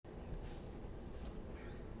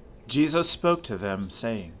Jesus spoke to them,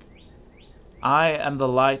 saying, I am the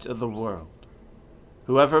light of the world.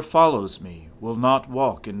 Whoever follows me will not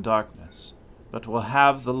walk in darkness, but will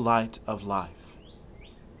have the light of life.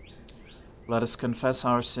 Let us confess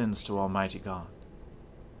our sins to Almighty God.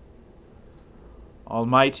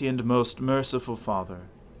 Almighty and most merciful Father,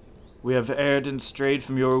 we have erred and strayed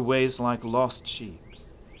from your ways like lost sheep.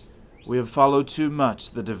 We have followed too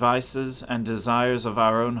much the devices and desires of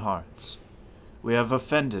our own hearts. We have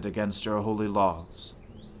offended against your holy laws.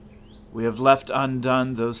 We have left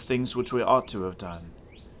undone those things which we ought to have done,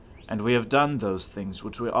 and we have done those things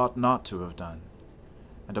which we ought not to have done.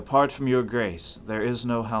 And apart from your grace, there is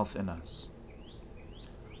no health in us.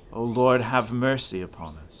 O Lord, have mercy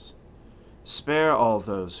upon us. Spare all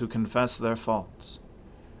those who confess their faults.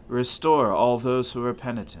 Restore all those who are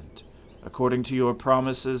penitent, according to your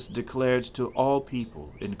promises declared to all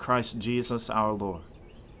people in Christ Jesus our Lord.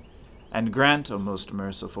 And grant, O most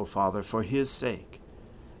merciful Father, for his sake,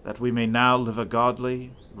 that we may now live a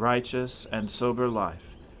godly, righteous, and sober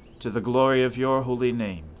life, to the glory of your holy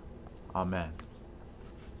name. Amen.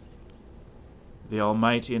 The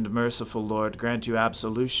Almighty and merciful Lord grant you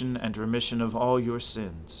absolution and remission of all your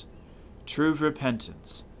sins, true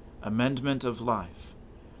repentance, amendment of life,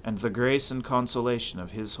 and the grace and consolation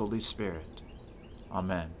of his Holy Spirit.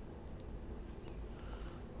 Amen.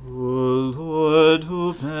 O Lord,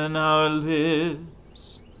 open our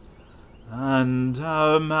lips, and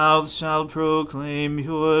our mouth shall proclaim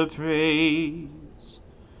your praise.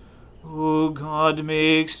 O God,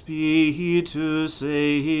 make speed to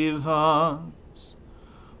save us.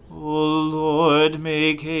 O Lord,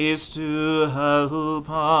 make haste to help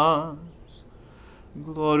us.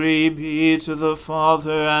 Glory be to the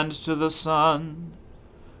Father, and to the Son,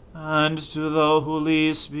 and to the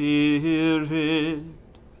Holy Spirit,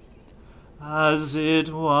 as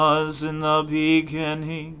it was in the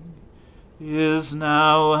beginning, is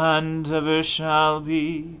now, and ever shall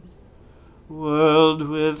be, world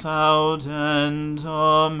without end.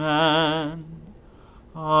 Amen.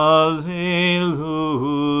 Alleluia.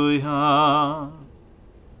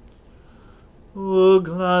 O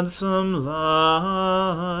gladsome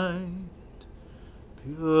light,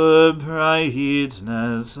 pure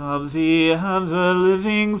brightness of the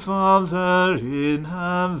ever-living Father in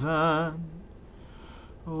heaven,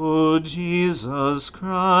 O Jesus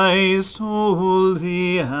Christ,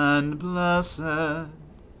 holy and blessed,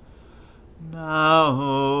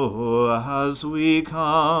 now as we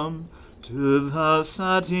come to the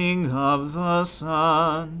setting of the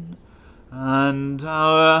sun, and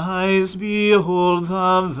our eyes behold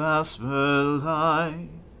the vesper light,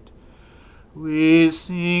 we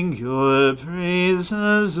sing your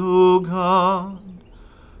praises, O God,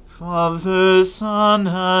 Father, Son,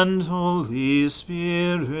 and Holy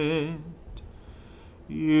Spirit.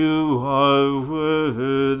 You are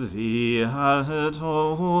worthy at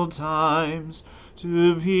all times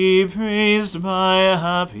to be praised by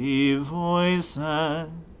happy voices.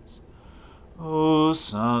 O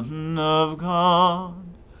Son of God,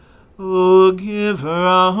 O Giver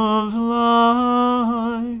of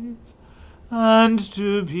life, and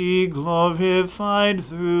to be glorified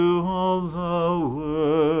through all the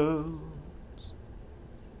world.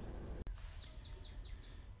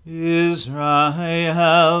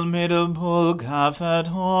 Israel made a bull calf at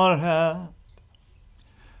Horeb,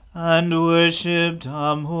 and worshipped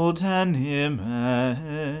a molten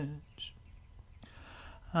image.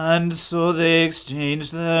 And so they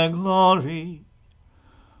exchanged their glory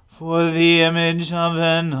for the image of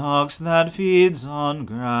an ox that feeds on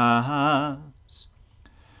grass.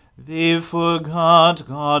 They forgot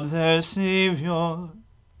God their Saviour,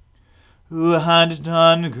 who had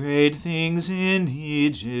done great things in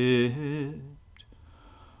Egypt,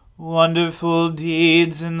 wonderful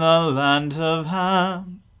deeds in the land of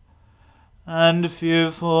Ham, and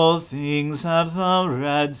fearful things at the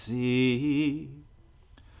Red Sea.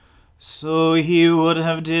 So he would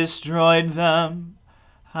have destroyed them,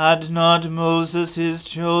 had not Moses his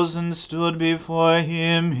chosen stood before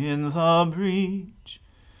him in the breach,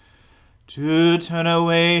 to turn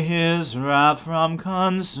away his wrath from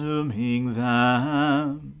consuming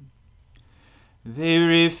them. They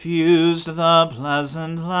refused the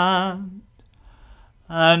pleasant land,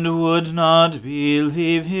 and would not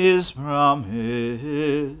believe his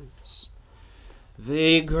promise.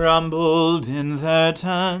 They grumbled in their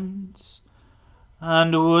tents,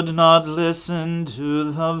 and would not listen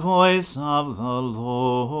to the voice of the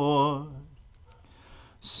Lord.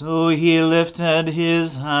 So he lifted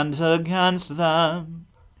his hand against them,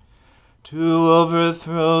 to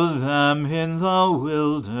overthrow them in the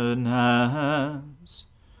wilderness,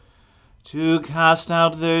 to cast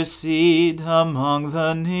out their seed among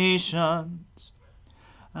the nations,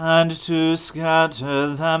 and to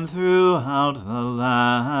scatter them throughout the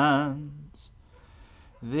lands.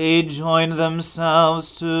 They joined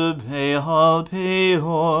themselves to Baal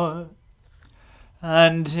Peor,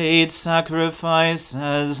 and ate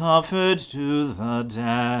sacrifices offered to the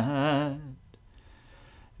dead.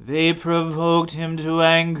 They provoked him to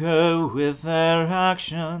anger with their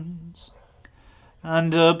actions,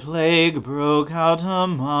 and a plague broke out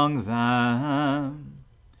among them.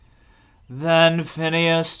 Then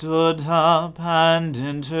Phinehas stood up and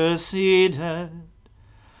interceded,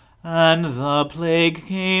 and the plague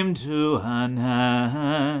came to an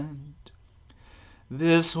end.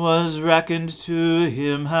 This was reckoned to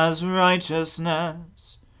him as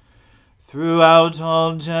righteousness throughout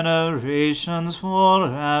all generations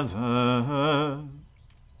forever.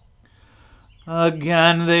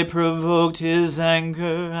 Again they provoked his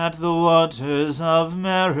anger at the waters of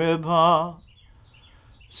Meribah,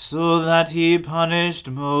 so that he punished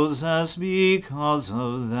Moses because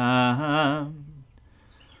of them.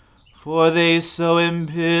 For they so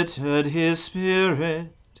embittered his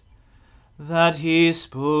spirit that he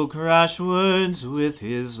spoke rash words with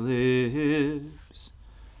his lips.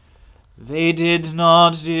 They did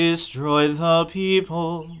not destroy the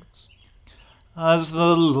peoples, as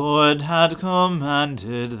the Lord had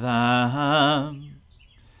commanded them.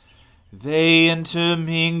 They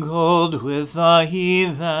intermingled with the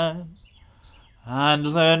heathen,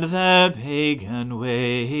 and learned their pagan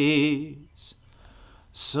ways,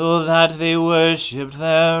 so that they worshipped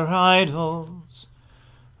their idols,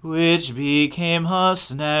 which became a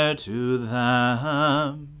snare to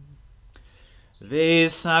them. They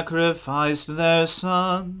sacrificed their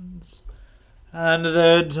sons and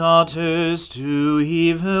their daughters to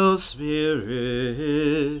evil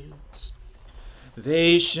spirits.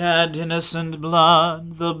 They shed innocent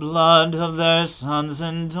blood, the blood of their sons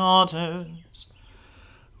and daughters,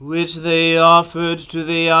 which they offered to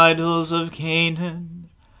the idols of Canaan,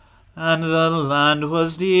 and the land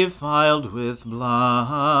was defiled with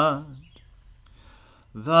blood.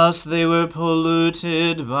 Thus they were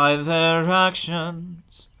polluted by their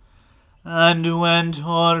actions, and went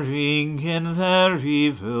whoring in their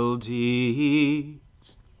evil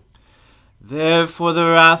deeds. Therefore the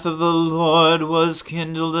wrath of the Lord was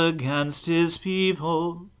kindled against his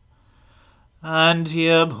people, and he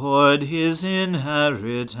abhorred his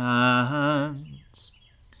inheritance.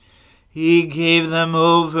 He gave them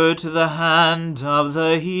over to the hand of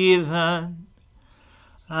the heathen,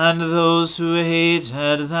 and those who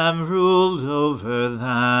hated them ruled over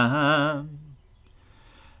them.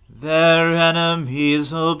 Their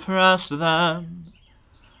enemies oppressed them,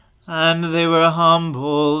 and they were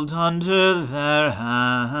humbled under their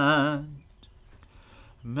hand.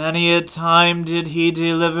 Many a time did he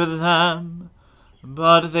deliver them,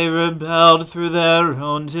 but they rebelled through their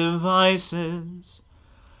own devices,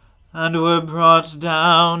 and were brought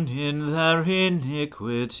down in their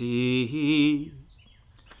iniquity.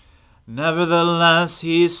 Nevertheless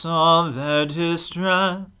he saw their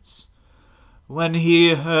distress, when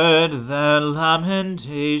he heard their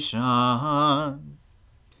lamentation.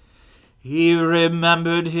 He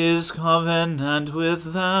remembered his covenant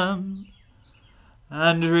with them,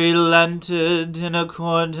 and relented in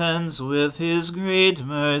accordance with his great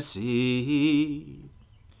mercy.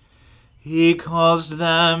 He caused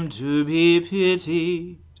them to be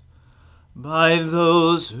pitied by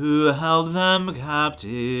those who held them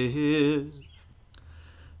captive.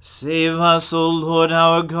 Save us, O Lord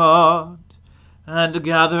our God, and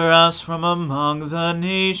gather us from among the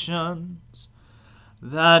nations,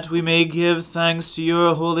 that we may give thanks to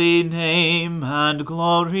your holy name and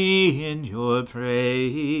glory in your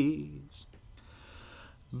praise.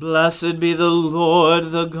 Blessed be the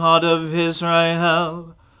Lord, the God of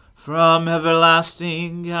Israel, from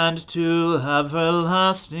everlasting and to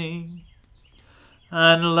everlasting.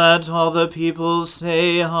 And let all the people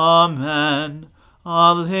say, Amen.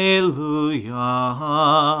 Alleluia.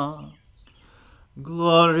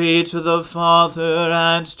 Glory to the Father,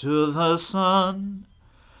 and to the Son,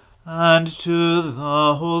 and to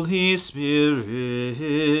the Holy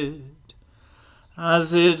Spirit,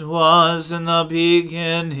 as it was in the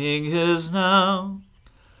beginning, is now,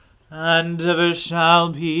 and ever shall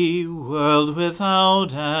be, world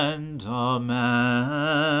without end.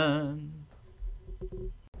 Amen.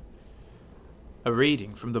 A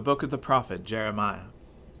reading from the book of the prophet Jeremiah.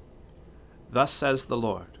 Thus says the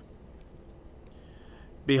Lord,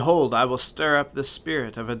 Behold, I will stir up the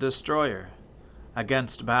spirit of a destroyer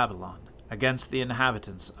against Babylon, against the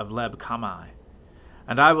inhabitants of Leb-Kamai,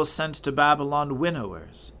 and I will send to Babylon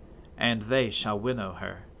winnowers, and they shall winnow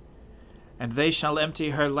her. And they shall empty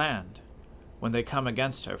her land, when they come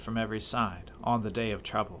against her from every side, on the day of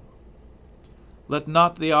trouble. Let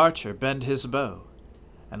not the archer bend his bow,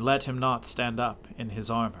 and let him not stand up in his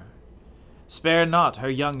armor. Spare not her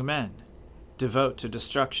young men, devote to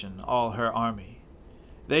destruction all her army.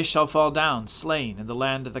 They shall fall down slain in the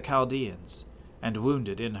land of the Chaldeans, and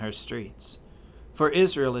wounded in her streets. For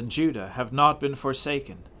Israel and Judah have not been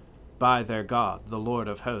forsaken by their God, the Lord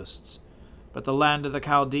of hosts, but the land of the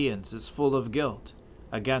Chaldeans is full of guilt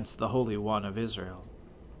against the Holy One of Israel.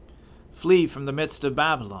 Flee from the midst of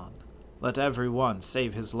Babylon, let every one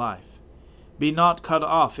save his life. Be not cut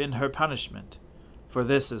off in her punishment, for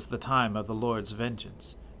this is the time of the Lord's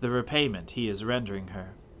vengeance, the repayment he is rendering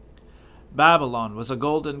her. Babylon was a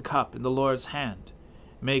golden cup in the Lord's hand,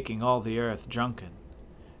 making all the earth drunken.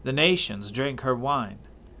 The nations drank her wine,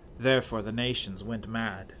 therefore the nations went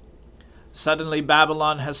mad. Suddenly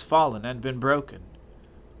Babylon has fallen and been broken.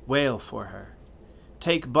 Wail for her.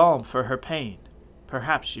 Take balm for her pain,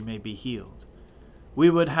 perhaps she may be healed. We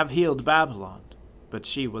would have healed Babylon, but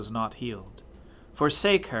she was not healed.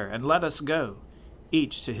 Forsake her, and let us go,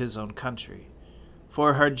 each to his own country.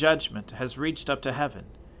 For her judgment has reached up to heaven,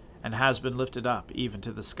 and has been lifted up even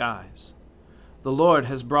to the skies. The Lord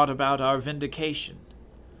has brought about our vindication.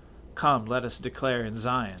 Come, let us declare in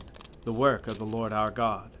Zion the work of the Lord our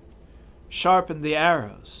God. Sharpen the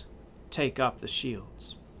arrows, take up the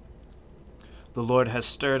shields. The Lord has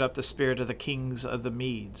stirred up the spirit of the kings of the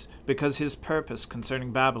Medes, because his purpose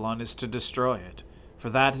concerning Babylon is to destroy it, for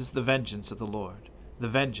that is the vengeance of the Lord, the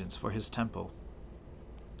vengeance for his temple.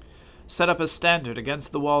 Set up a standard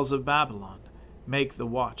against the walls of Babylon, make the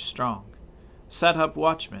watch strong. Set up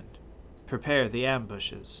watchmen, prepare the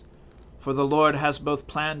ambushes. For the Lord has both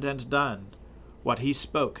planned and done what he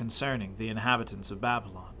spoke concerning the inhabitants of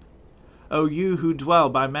Babylon. O you who dwell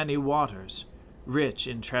by many waters, rich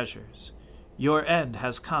in treasures, your end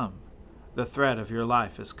has come, the thread of your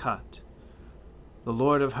life is cut. The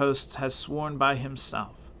Lord of hosts has sworn by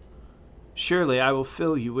himself, surely I will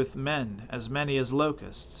fill you with men as many as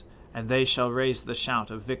locusts, and they shall raise the shout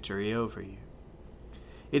of victory over you.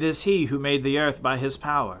 It is he who made the earth by his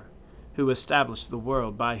power, who established the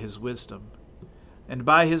world by his wisdom, and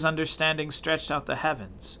by his understanding stretched out the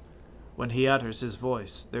heavens. When he utters his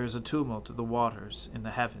voice, there is a tumult of the waters in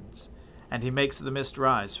the heavens, and he makes the mist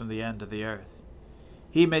rise from the end of the earth.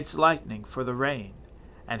 He makes lightning for the rain,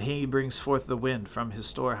 and he brings forth the wind from his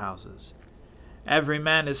storehouses. Every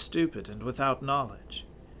man is stupid and without knowledge.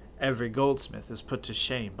 Every goldsmith is put to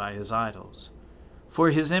shame by his idols.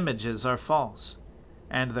 For his images are false,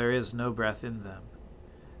 and there is no breath in them.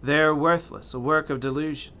 They are worthless, a work of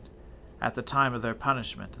delusion. At the time of their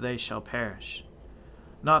punishment they shall perish.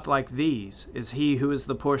 Not like these is he who is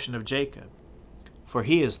the portion of Jacob, for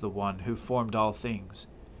he is the one who formed all things.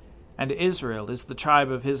 And Israel is the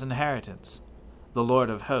tribe of his inheritance. The Lord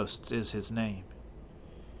of hosts is his name.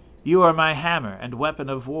 You are my hammer and weapon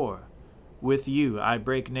of war. With you I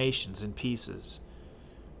break nations in pieces.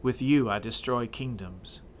 With you I destroy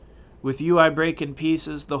kingdoms. With you I break in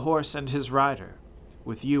pieces the horse and his rider.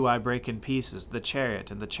 With you I break in pieces the chariot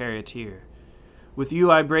and the charioteer. With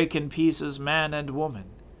you I break in pieces man and woman.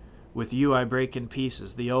 With you I break in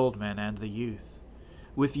pieces the old man and the youth.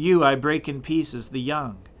 With you I break in pieces the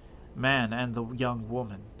young man and the young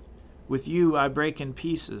woman. With you I break in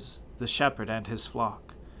pieces the shepherd and his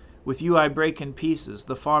flock. With you I break in pieces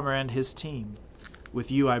the farmer and his team.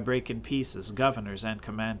 With you I break in pieces governors and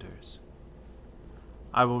commanders.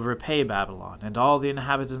 I will repay Babylon and all the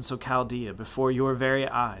inhabitants of Chaldea before your very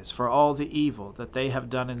eyes for all the evil that they have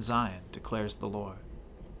done in Zion, declares the Lord.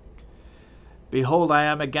 Behold, I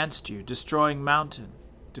am against you, destroying mountain,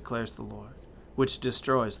 declares the Lord, which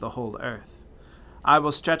destroys the whole earth. I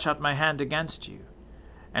will stretch out my hand against you,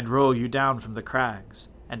 and roll you down from the crags,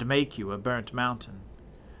 and make you a burnt mountain.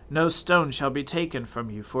 No stone shall be taken from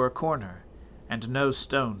you for a corner, and no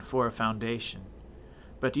stone for a foundation.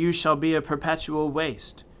 But you shall be a perpetual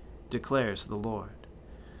waste, declares the Lord.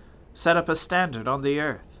 Set up a standard on the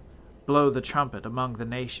earth, blow the trumpet among the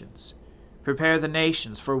nations. Prepare the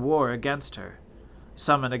nations for war against her.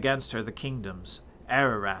 Summon against her the kingdoms,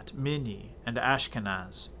 Ararat, Minni, and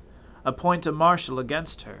Ashkenaz. Appoint a marshal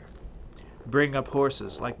against her. Bring up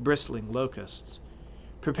horses like bristling locusts.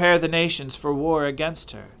 Prepare the nations for war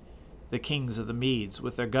against her, the kings of the Medes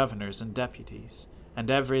with their governors and deputies,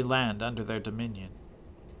 and every land under their dominion.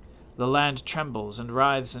 The land trembles and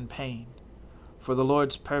writhes in pain, for the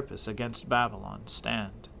Lord's purpose against Babylon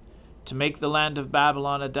stand, to make the land of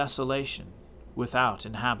Babylon a desolation, without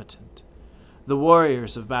inhabitant. The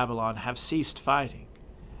warriors of Babylon have ceased fighting.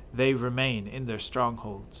 They remain in their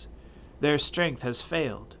strongholds. Their strength has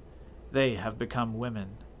failed. They have become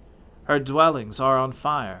women. Her dwellings are on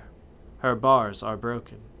fire. Her bars are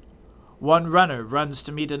broken. One runner runs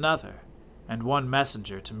to meet another, and one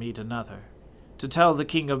messenger to meet another, to tell the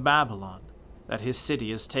king of Babylon that his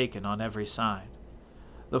city is taken on every side.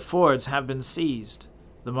 The fords have been seized,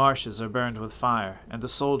 the marshes are burned with fire, and the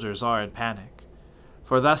soldiers are in panic.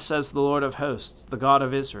 For thus says the Lord of hosts, the God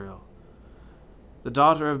of Israel, the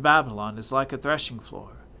daughter of Babylon is like a threshing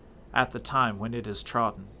floor at the time when it is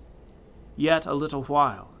trodden. Yet a little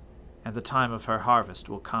while, and the time of her harvest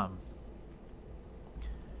will come.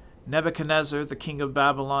 Nebuchadnezzar, the king of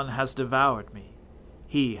Babylon, has devoured me.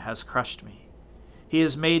 He has crushed me. He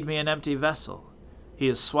has made me an empty vessel. He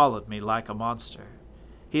has swallowed me like a monster.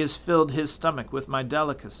 He has filled his stomach with my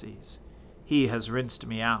delicacies. He has rinsed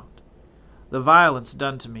me out. The violence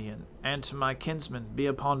done to me and to my kinsmen be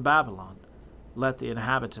upon Babylon. Let the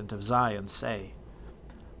inhabitant of Zion say,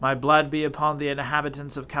 my blood be upon the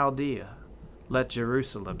inhabitants of Chaldea. Let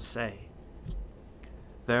Jerusalem say.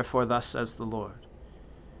 Therefore thus says the Lord,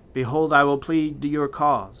 behold, I will plead your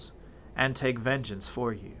cause, and take vengeance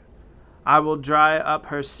for you. I will dry up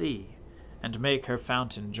her sea, and make her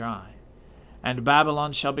fountain dry. And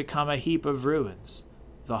Babylon shall become a heap of ruins,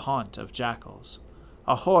 the haunt of jackals,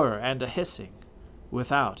 a horror and a hissing,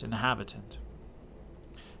 without inhabitant.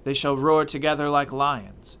 They shall roar together like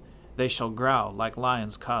lions, they shall growl like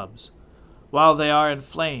lions' cubs. While they are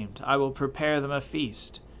inflamed, I will prepare them a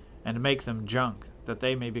feast, and make them drunk, that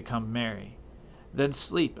they may become merry. Then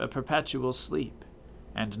sleep a perpetual sleep,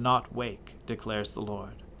 and not wake, declares the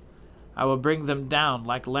Lord. I will bring them down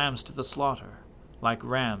like lambs to the slaughter, like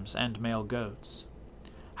rams and male goats.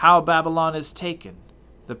 How Babylon is taken,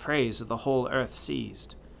 the praise of the whole earth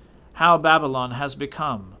seized. How Babylon has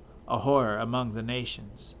become a horror among the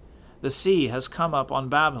nations. The sea has come up on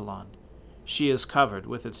Babylon. She is covered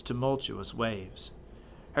with its tumultuous waves.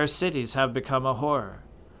 Her cities have become a horror,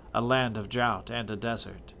 a land of drought and a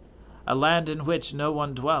desert, a land in which no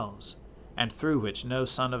one dwells, and through which no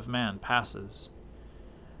son of man passes.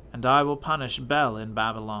 And I will punish Bel in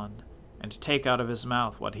Babylon, and take out of his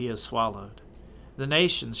mouth what he has swallowed. The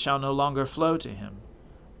nations shall no longer flow to him.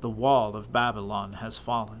 The wall of Babylon has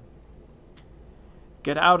fallen.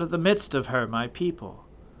 Get out of the midst of her, my people.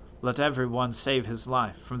 Let every one save his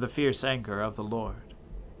life from the fierce anger of the Lord.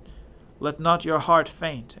 Let not your heart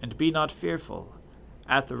faint, and be not fearful,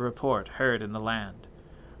 at the report heard in the land.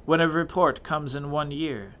 When a report comes in 1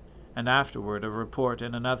 year, and afterward a report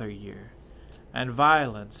in another year, and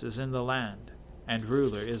violence is in the land, and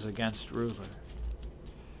ruler is against ruler.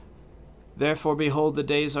 Therefore, behold, the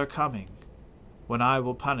days are coming, when I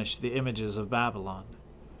will punish the images of Babylon.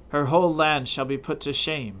 Her whole land shall be put to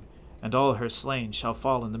shame, and all her slain shall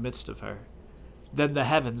fall in the midst of her. Then the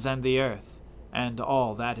heavens and the earth, and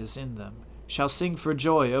all that is in them, shall sing for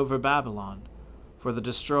joy over Babylon, for the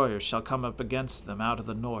destroyer shall come up against them out of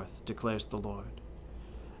the north, declares the Lord.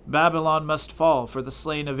 Babylon must fall for the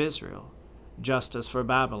slain of Israel, just as for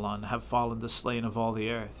Babylon have fallen the slain of all the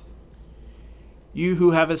earth. You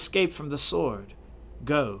who have escaped from the sword,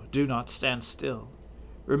 go, do not stand still.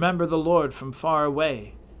 Remember the Lord from far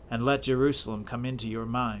away, and let Jerusalem come into your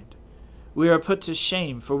mind. We are put to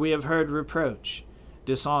shame, for we have heard reproach.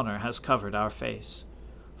 Dishonor has covered our face.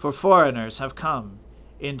 For foreigners have come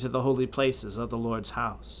into the holy places of the Lord's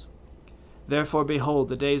house. Therefore, behold,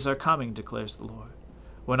 the days are coming, declares the Lord,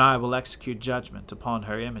 when I will execute judgment upon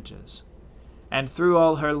her images. And through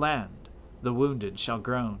all her land the wounded shall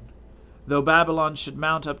groan. Though Babylon should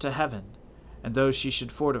mount up to heaven, and though she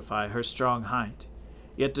should fortify her strong height,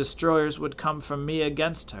 yet destroyers would come from me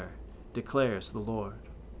against her, declares the Lord.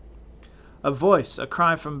 A voice, a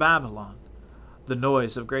cry from Babylon, the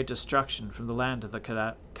noise of great destruction from the land of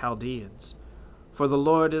the Chaldeans. For the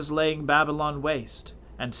Lord is laying Babylon waste,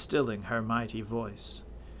 and stilling her mighty voice.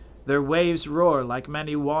 Their waves roar like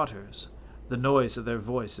many waters, the noise of their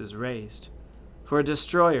voice is raised. For a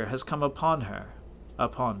destroyer has come upon her,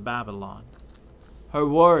 upon Babylon. Her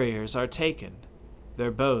warriors are taken,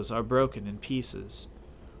 their bows are broken in pieces.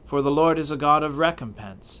 For the Lord is a God of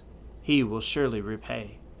recompense, he will surely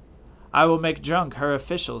repay. I will make drunk her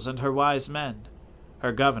officials and her wise men,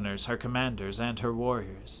 her governors, her commanders, and her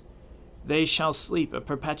warriors. They shall sleep a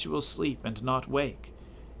perpetual sleep and not wake,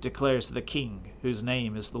 declares the King, whose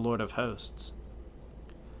name is the Lord of hosts.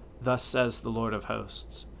 Thus says the Lord of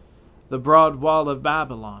hosts, the broad wall of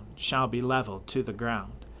Babylon shall be leveled to the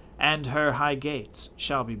ground, and her high gates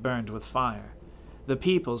shall be burned with fire. The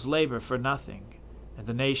peoples labor for nothing, and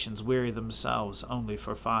the nations weary themselves only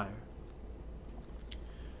for fire.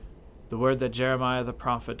 The word that Jeremiah the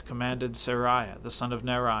prophet commanded Seraiah, the son of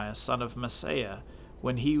Neriah, son of Maaseiah,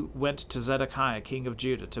 when he went to Zedekiah king of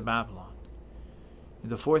Judah to Babylon. In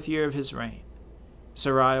the 4th year of his reign,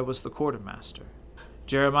 Seraiah was the quartermaster.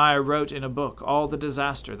 Jeremiah wrote in a book all the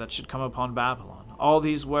disaster that should come upon Babylon, all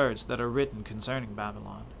these words that are written concerning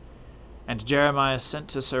Babylon. And Jeremiah sent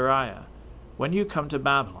to Seraiah, "When you come to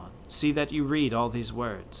Babylon, see that you read all these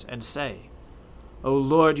words, and say, O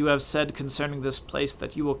Lord, you have said concerning this place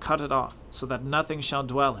that you will cut it off, so that nothing shall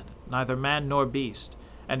dwell in it, neither man nor beast,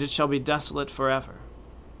 and it shall be desolate forever.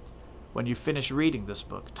 When you finish reading this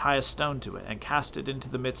book, tie a stone to it, and cast it into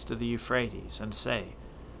the midst of the Euphrates, and say,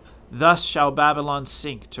 Thus shall Babylon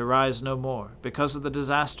sink to rise no more, because of the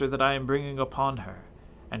disaster that I am bringing upon her,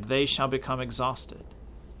 and they shall become exhausted."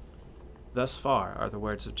 Thus far are the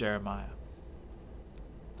words of Jeremiah.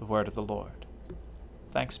 The word of the Lord.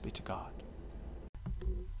 Thanks be to God.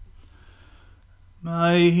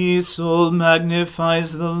 My soul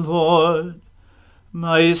magnifies the Lord.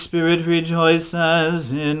 My spirit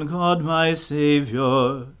rejoices in God my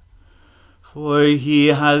Saviour. For he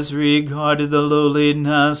has regarded the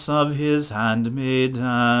lowliness of his handmaiden.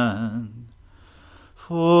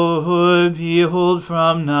 For behold,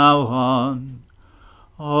 from now on,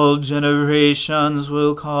 all generations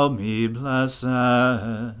will call me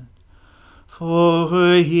blessed.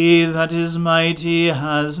 For he that is mighty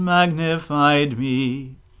has magnified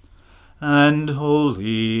me, and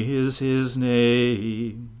holy is his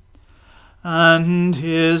name. And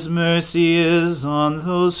his mercy is on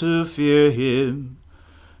those who fear him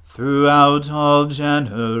throughout all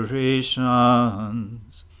generations.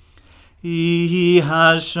 He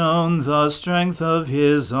has shown the strength of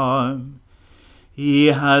his arm. He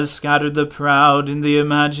has scattered the proud in the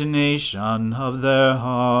imagination of their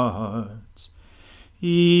hearts.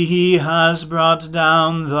 He has brought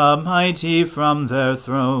down the mighty from their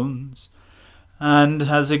thrones, and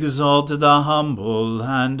has exalted the humble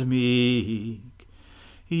and meek.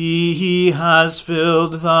 He has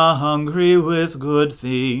filled the hungry with good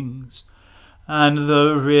things, and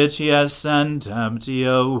the rich he has sent empty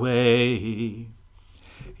away.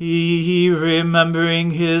 He,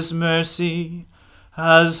 remembering his mercy,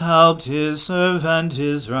 has helped his servant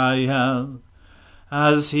Israel,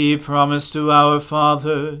 as he promised to our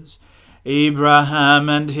fathers, Abraham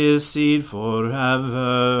and his seed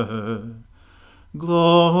forever.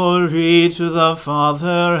 Glory to the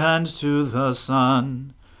Father, and to the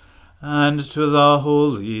Son, and to the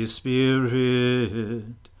Holy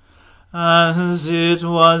Spirit, as it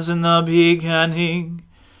was in the beginning,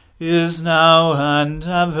 is now, and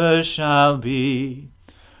ever shall be,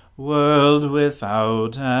 world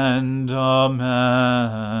without end.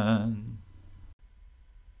 Amen.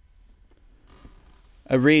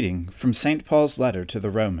 A reading from St. Paul's letter to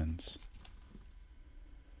the Romans.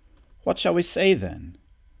 What shall we say then?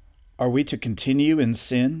 Are we to continue in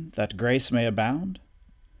sin, that grace may abound?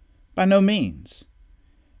 By no means.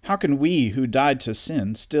 How can we who died to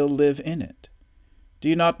sin still live in it? Do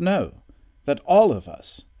you not know that all of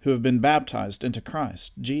us who have been baptized into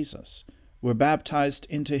Christ Jesus were baptized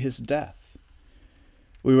into his death?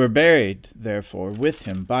 We were buried, therefore, with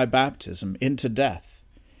him by baptism into death,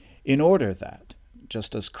 in order that,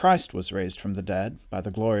 just as Christ was raised from the dead by the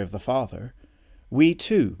glory of the Father, we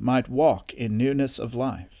too might walk in newness of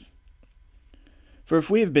life. For if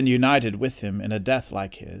we have been united with him in a death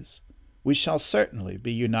like his, we shall certainly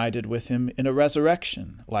be united with him in a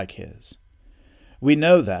resurrection like his. We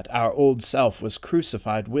know that our old self was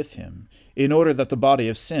crucified with him, in order that the body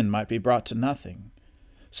of sin might be brought to nothing,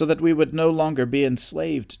 so that we would no longer be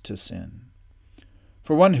enslaved to sin.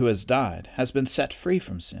 For one who has died has been set free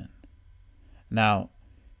from sin. Now,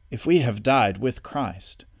 if we have died with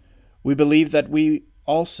Christ, we believe that we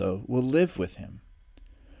also will live with him.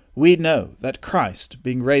 We know that Christ,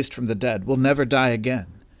 being raised from the dead, will never die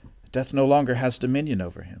again. Death no longer has dominion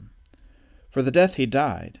over him. For the death he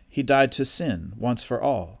died to sin once for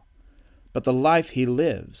all. But the life he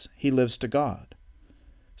lives to God.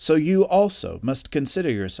 So you also must consider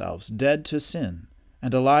yourselves dead to sin,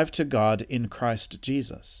 and alive to God in Christ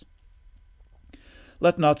Jesus.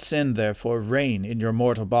 Let not sin, therefore, reign in your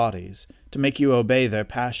mortal bodies, to make you obey their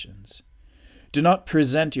passions. Do not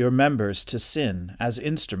present your members to sin as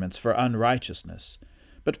instruments for unrighteousness,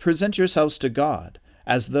 but present yourselves to God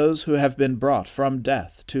as those who have been brought from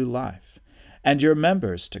death to life, and your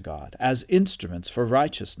members to God as instruments for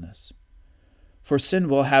righteousness. For sin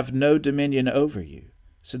will have no dominion over you,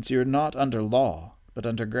 since you are not under law, but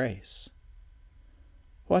under grace.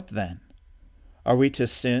 What then? Are we to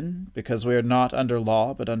sin because we are not under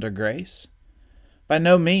law, but under grace? By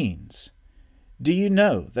no means. Do you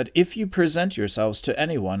know that if you present yourselves to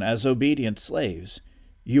anyone as obedient slaves,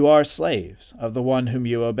 you are slaves of the one whom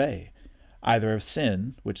you obey, either of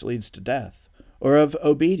sin, which leads to death, or of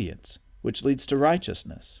obedience, which leads to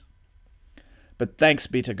righteousness. But thanks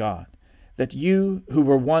be to God, that you who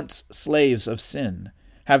were once slaves of sin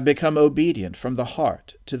have become obedient from the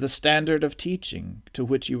heart to the standard of teaching to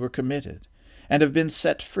which you were committed, and have been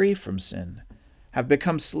set free from sin, have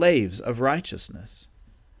become slaves of righteousness.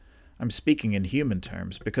 I'm speaking in human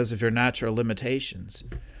terms because of your natural limitations.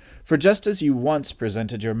 For just as you once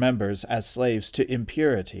presented your members as slaves to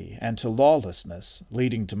impurity and to lawlessness,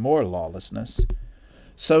 leading to more lawlessness,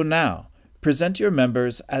 so now present your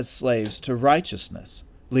members as slaves to righteousness,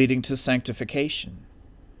 leading to sanctification.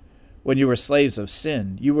 When you were slaves of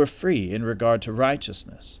sin, you were free in regard to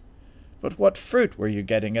righteousness. But what fruit were you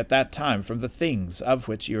getting at that time from the things of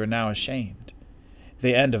which you are now ashamed?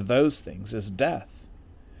 The end of those things is death.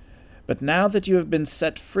 But now that you have been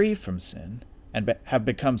set free from sin, and have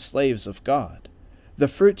become slaves of God, the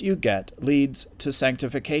fruit you get leads to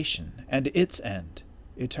sanctification, and its end,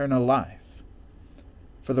 eternal life.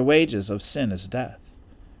 For the wages of sin is death,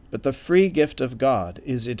 but the free gift of God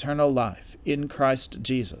is eternal life in Christ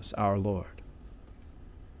Jesus our Lord.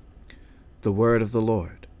 The word of the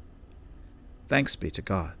Lord. Thanks be to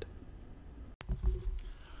God.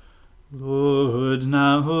 Lord,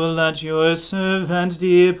 now let your servant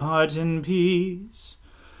depart in peace,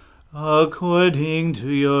 according to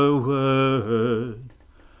your word.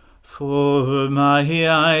 For my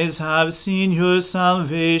eyes have seen your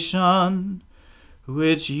salvation,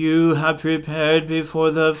 which you have prepared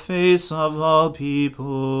before the face of all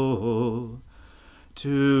people,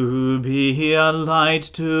 to be a light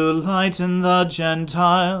to lighten the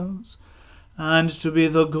Gentiles, and to be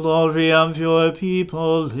the glory of your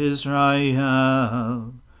people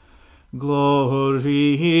Israel.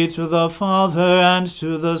 Glory to the Father, and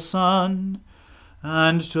to the Son,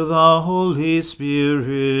 and to the Holy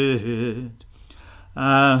Spirit,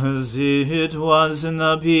 as it was in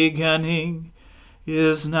the beginning,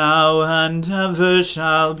 is now, and ever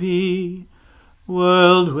shall be,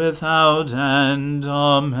 world without end.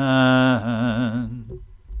 Amen.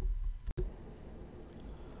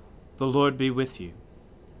 The Lord be with you.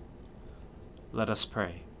 Let us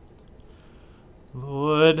pray.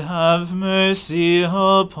 Lord, have mercy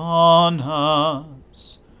upon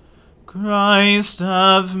us. Christ,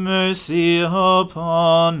 have mercy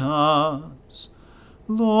upon us.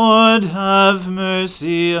 Lord, have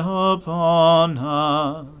mercy upon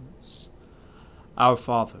us. Our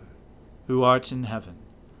Father, who art in heaven,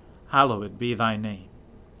 hallowed be thy name.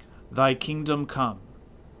 Thy kingdom come,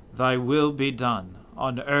 thy will be done,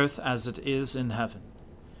 on earth as it is in heaven.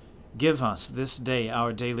 Give us this day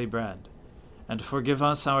our daily bread, and forgive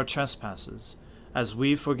us our trespasses, as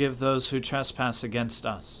we forgive those who trespass against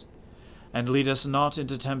us. And lead us not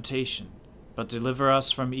into temptation, but deliver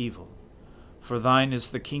us from evil. For thine is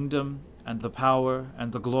the kingdom, and the power,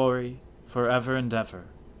 and the glory, forever and ever.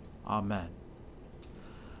 Amen.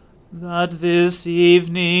 That this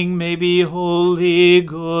evening may be holy,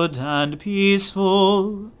 good, and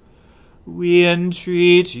peaceful, we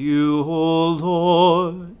entreat you, O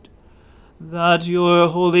Lord, that your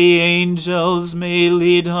holy angels may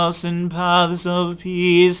lead us in paths of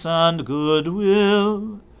peace and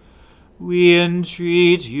goodwill. We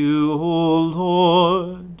entreat you, O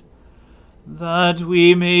Lord, that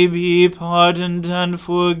we may be pardoned and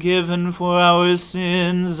forgiven for our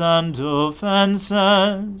sins and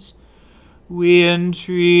offenses. We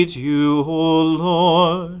entreat you, O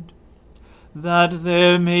Lord, that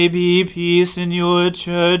there may be peace in your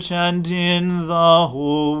church and in the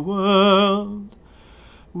whole world.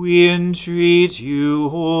 We entreat you,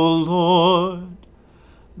 O Lord,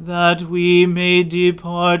 that we may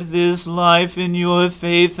depart this life in your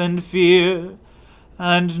faith and fear,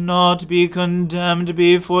 and not be condemned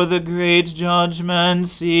before the great judgment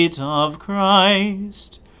seat of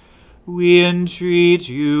Christ. We entreat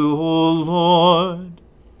you, O Lord,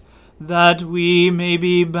 that we may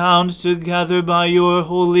be bound together by your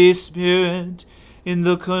Holy Spirit in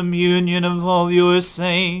the communion of all your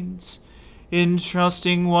saints,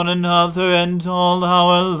 entrusting one another and all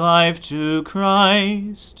our life to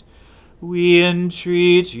Christ. We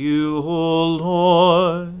entreat you, O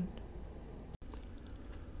Lord.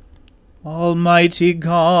 Almighty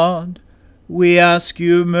God, we ask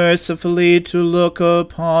you mercifully to look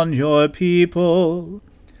upon your people,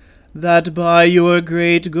 that by your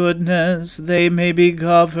great goodness they may be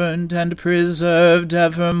governed and preserved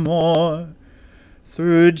evermore.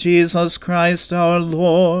 Through Jesus Christ our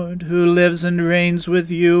Lord, who lives and reigns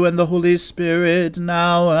with you and the Holy Spirit,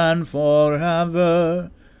 now and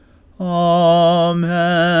forever. Amen.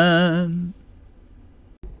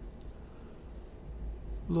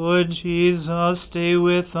 Lord Jesus, stay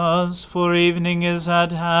with us, for evening is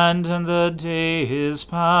at hand and the day is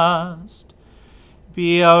past.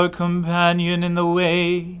 Be our companion in the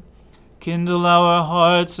way, kindle our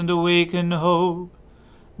hearts and awaken hope,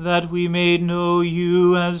 that we may know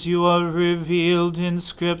you as you are revealed in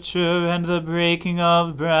Scripture and the breaking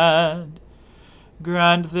of bread.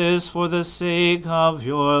 Grant this for the sake of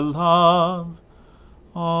your love.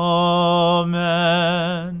 Amen.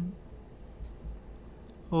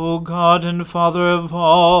 O God and Father of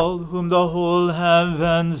all, whom the whole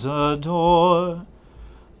heavens adore,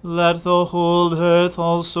 let the whole earth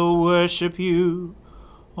also worship you,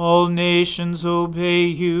 all nations obey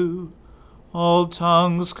you, all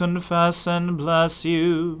tongues confess and bless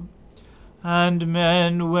you, and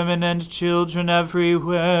men, women, and children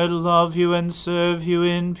everywhere love you and serve you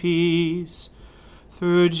in peace,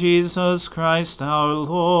 through Jesus Christ our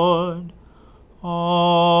Lord.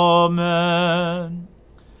 Amen.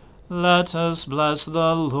 Let us bless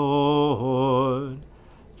the Lord.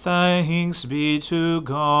 Thanks be to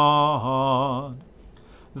God.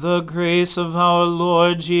 The grace of our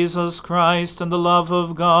Lord Jesus Christ and the love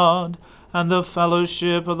of God and the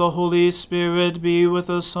fellowship of the Holy Spirit be with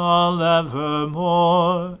us all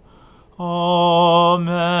evermore. Amen.